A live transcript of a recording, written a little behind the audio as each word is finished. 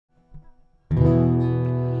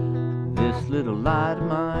little light of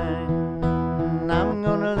mine, I'm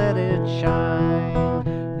gonna let it shine.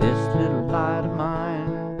 This little light of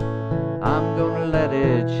mine, I'm gonna let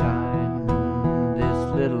it shine.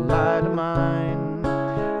 This little light of mine,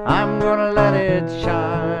 I'm gonna let it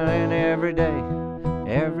shine every day,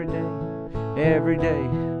 every day, every day,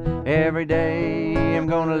 every day. I'm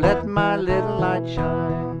gonna let my little light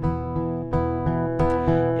shine.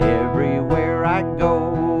 Everywhere I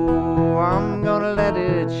go, I'm gonna let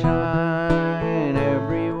it shine.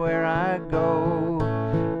 Everywhere I go,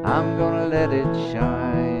 I'm gonna let it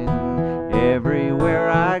shine. Everywhere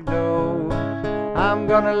I go, I'm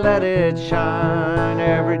gonna let it shine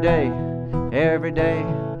every day, every day,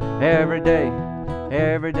 every day,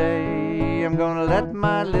 every day. I'm gonna let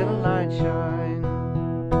my little light shine.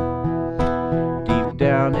 Deep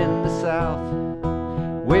down in the south,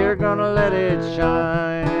 we're gonna let it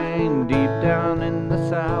shine. Deep down in the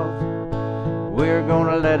south, we're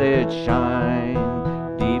gonna let it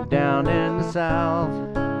shine. Deep down in the south,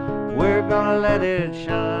 we're gonna let it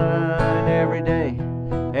shine every day,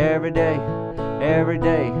 every day, every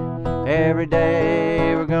day, every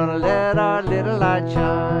day. We're gonna let our little light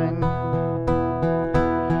shine.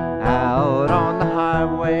 Out on the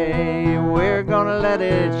highway, we're gonna let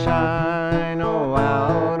it shine. Oh,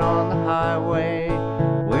 out on the highway,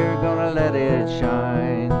 we're gonna let it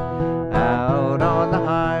shine. Out on the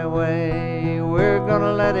highway, we're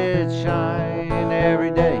gonna let it shine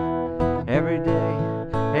every day, every day,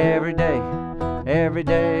 every day, every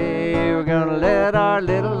day. We're gonna let our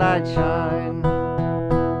little light shine.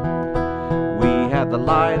 We have the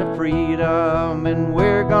light of freedom, and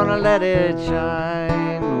we're gonna let it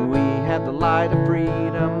shine. We have the light of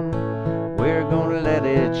freedom, we're gonna let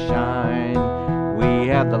it shine. We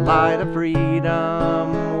have the light of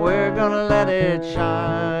freedom, we're gonna let it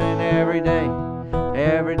shine every day,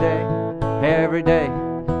 every day, every day,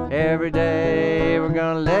 every day. We're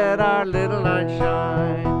gonna let our little light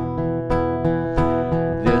shine.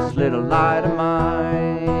 This little light of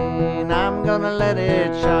mine, I'm gonna let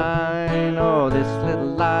it shine. Oh, this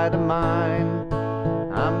little light of mine,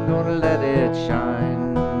 I'm gonna let it shine.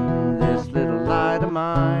 This little light of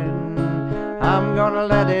mine, I'm gonna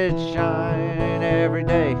let it shine every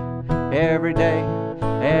day, every day,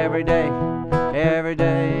 every day, every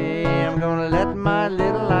day. I'm gonna let my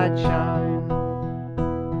little light shine.